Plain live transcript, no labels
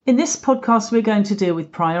In this podcast, we're going to deal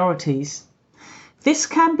with priorities. This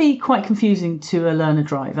can be quite confusing to a learner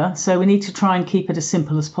driver, so we need to try and keep it as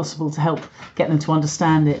simple as possible to help get them to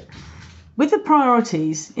understand it. With the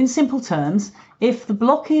priorities, in simple terms, if the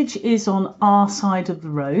blockage is on our side of the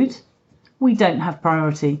road, we don't have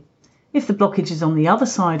priority. If the blockage is on the other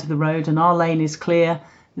side of the road and our lane is clear,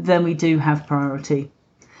 then we do have priority.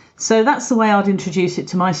 So that's the way I'd introduce it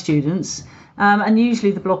to my students. And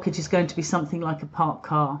usually the blockage is going to be something like a parked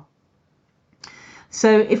car.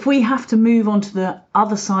 So if we have to move onto the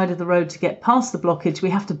other side of the road to get past the blockage,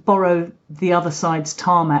 we have to borrow the other side's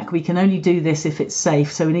tarmac. We can only do this if it's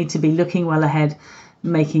safe. So we need to be looking well ahead,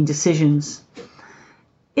 making decisions.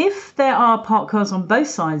 If there are parked cars on both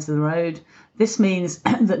sides of the road, this means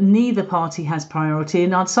that neither party has priority.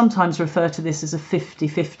 And I'd sometimes refer to this as a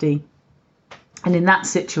 50-50. And in that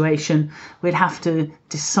situation, we'd have to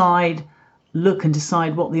look and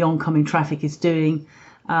decide what the oncoming traffic is doing.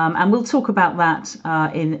 And we'll talk about that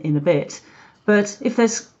in a bit. But if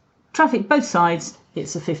there's traffic both sides,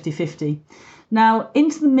 it's a 50-50. Now,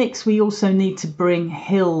 into the mix, we also need to bring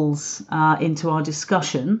hills into our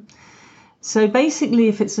discussion. So basically,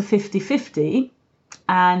 if it's a 50-50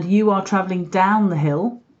 and you are travelling down the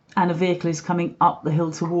hill and a vehicle is coming up the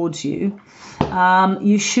hill towards you,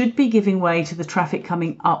 you should be giving way to the traffic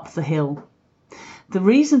coming up the hill. The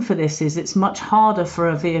reason for this is it's much harder for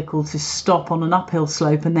a vehicle to stop on an uphill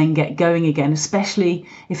slope and then get going again, especially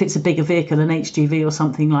if it's a bigger vehicle, an HGV or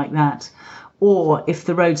something like that. Or if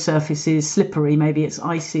the road surface is slippery, maybe it's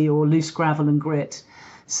icy or loose gravel and grit.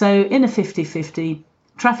 So in a 50-50,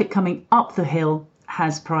 traffic coming up the hill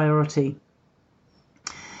has priority.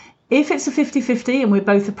 If it's a 50-50 and we're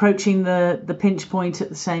both approaching the pinch point at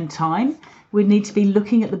the same time, we need to be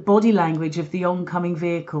looking at the body language of the oncoming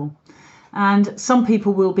vehicle. And some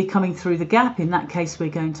people will be coming through the gap. In that case, we're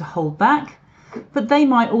going to hold back. But they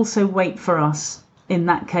might also wait for us. In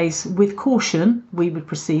that case, with caution, we would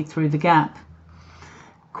proceed through the gap.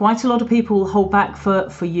 Quite a lot of people will hold back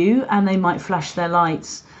for you, and they might flash their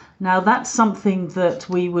lights. Now, that's something that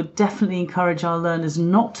we would definitely encourage our learners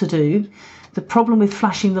not to do. The problem with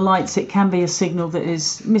flashing the lights, it can be a signal that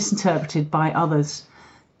is misinterpreted by others.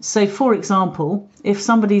 So, for example, if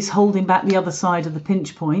somebody's holding back the other side of the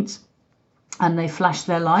pinch point, and they flash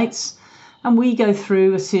their lights, and we go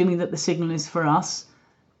through assuming that the signal is for us.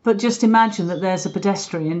 But just imagine that there's a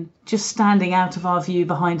pedestrian just standing out of our view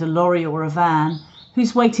behind a lorry or a van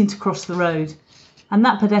who's waiting to cross the road. And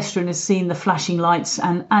that pedestrian has seen the flashing lights,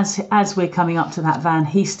 and as we're coming up to that van,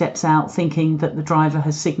 he steps out thinking that the driver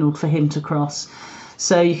has signalled for him to cross.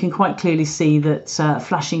 So you can quite clearly see that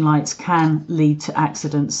flashing lights can lead to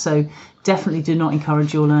accidents. So definitely do not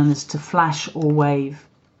encourage your learners to flash or wave.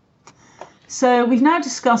 So we've now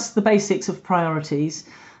discussed the basics of priorities,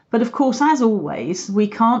 but of course, as always, we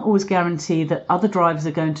can't always guarantee that other drivers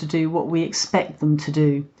are going to do what we expect them to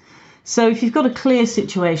do. So if you've got a clear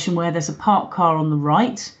situation where there's a parked car on the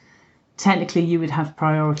right, technically you would have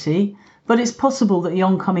priority, but it's possible that the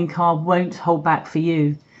oncoming car won't hold back for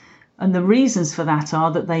you. And the reasons for that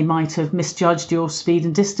are that they might have misjudged your speed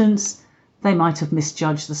and distance, they might have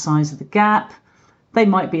misjudged the size of the gap, they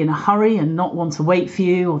might be in a hurry and not want to wait for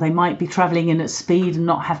you, or they might be travelling in at speed and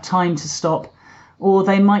not have time to stop, or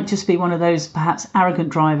they might just be one of those perhaps arrogant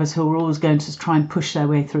drivers who are always going to try and push their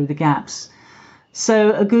way through the gaps.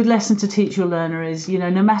 So a good lesson to teach your learner is,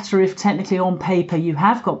 no matter if technically on paper you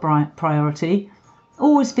have got priority,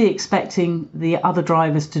 always be expecting the other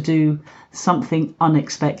drivers to do something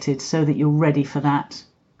unexpected so that you're ready for that.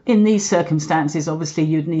 In these circumstances, obviously,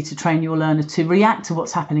 you'd need to train your learner to react to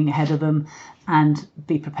what's happening ahead of them and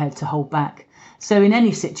be prepared to hold back. So in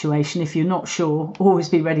any situation, if you're not sure, always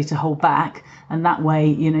be ready to hold back. And that way,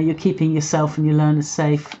 you're keeping yourself and your learners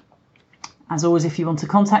safe. As always, if you want to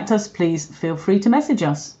contact us, please feel free to message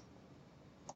us.